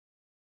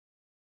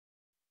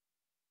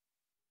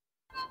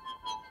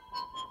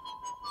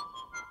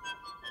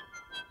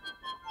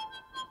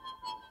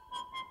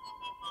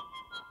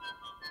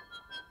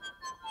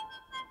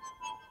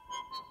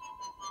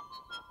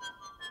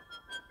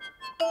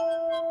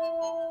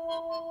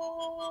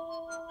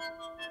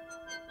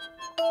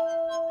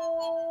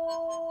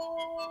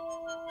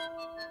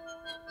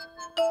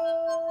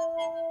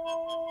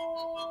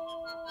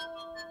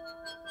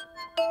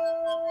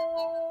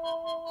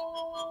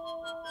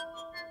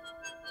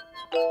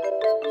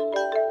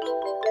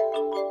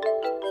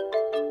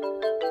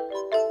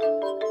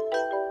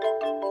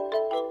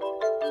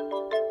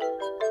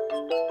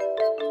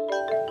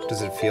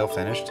Does it feel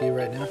finished to you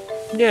right now?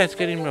 Yeah, it's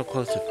getting real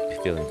close to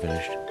feeling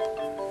finished.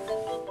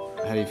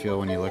 How do you feel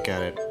when you look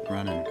at it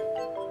running?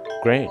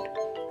 Great.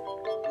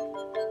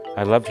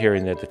 I love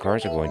hearing that the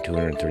cars are going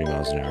 230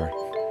 miles an hour.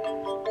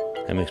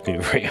 That makes me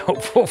very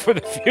hopeful for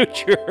the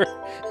future.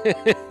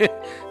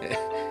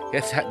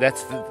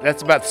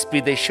 That's about the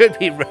speed they should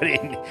be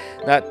running,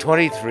 not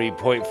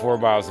 23.4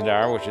 miles an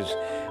hour, which is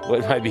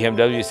what my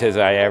BMW says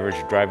I average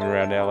driving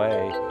around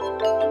LA.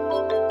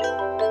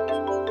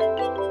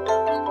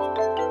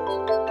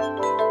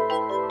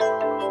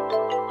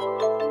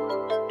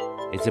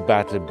 It's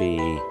about to be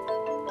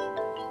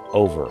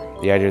over.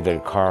 The idea that a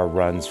car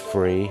runs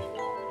free,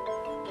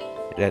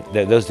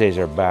 those days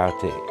are about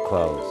to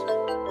close.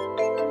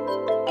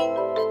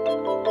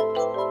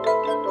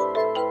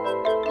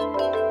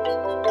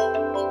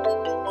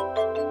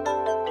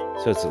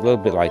 So it's a little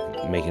bit like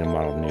making a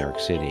model of New York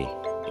City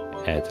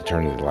at the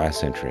turn of the last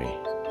century,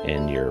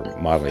 and you're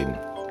modeling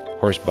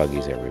horse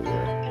buggies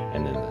everywhere,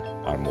 and then the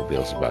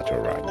automobile's about to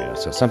arrive, you know.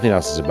 So something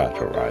else is about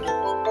to arrive.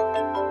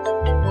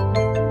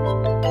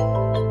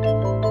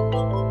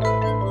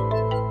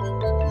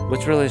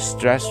 What's really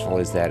stressful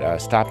is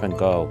that stop and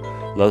go,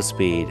 low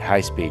speed,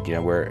 high speed, you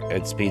know, where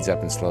it speeds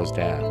up and slows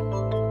down.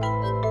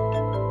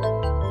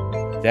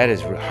 That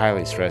is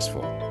highly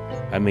stressful.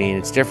 I mean,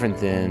 it's different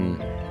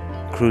than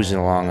cruising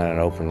along on an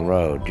open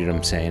road, you know what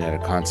I'm saying, at a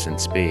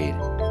constant speed.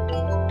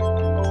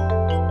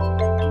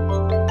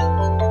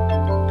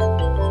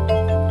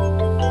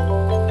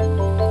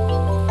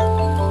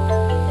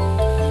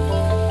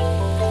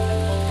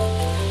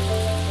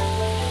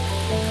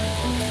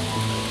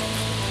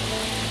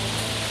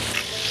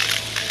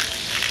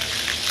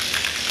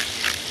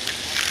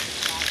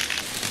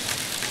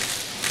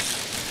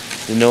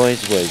 The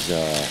noise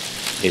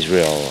is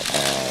real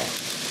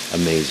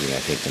amazing, I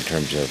think, in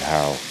terms of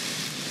how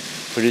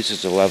it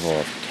produces a level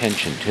of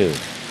tension too.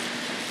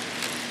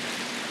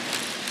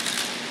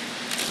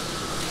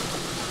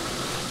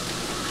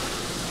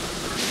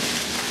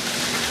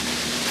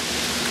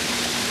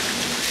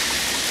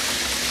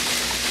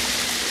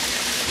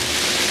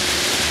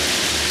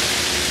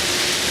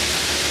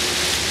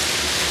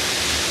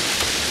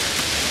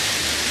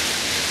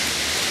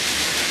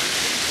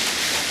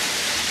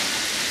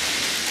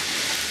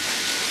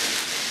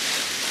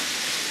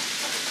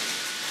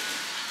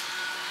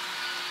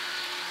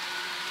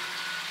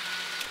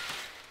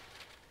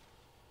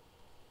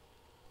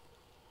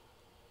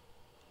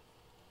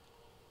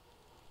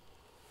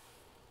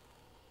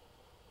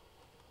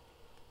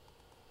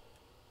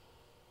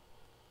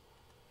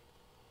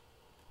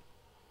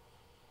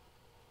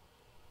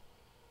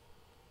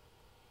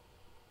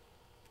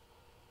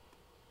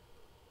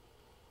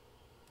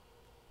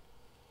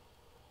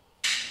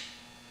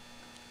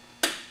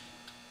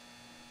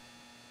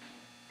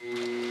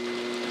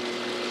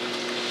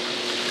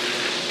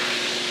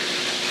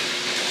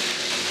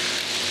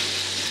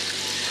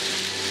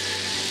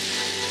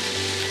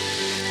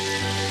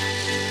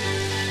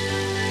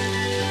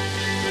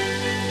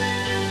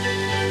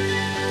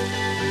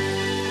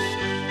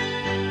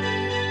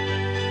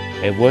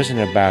 It wasn't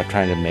about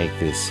trying to make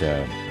this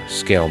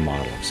scale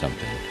model of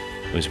something.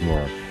 It was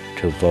more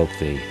to evoke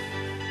the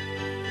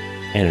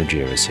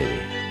energy of a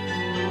city.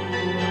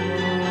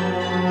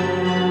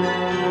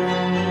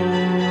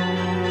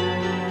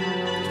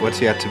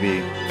 What's yet to be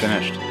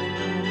finished?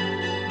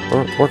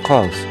 We're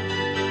close.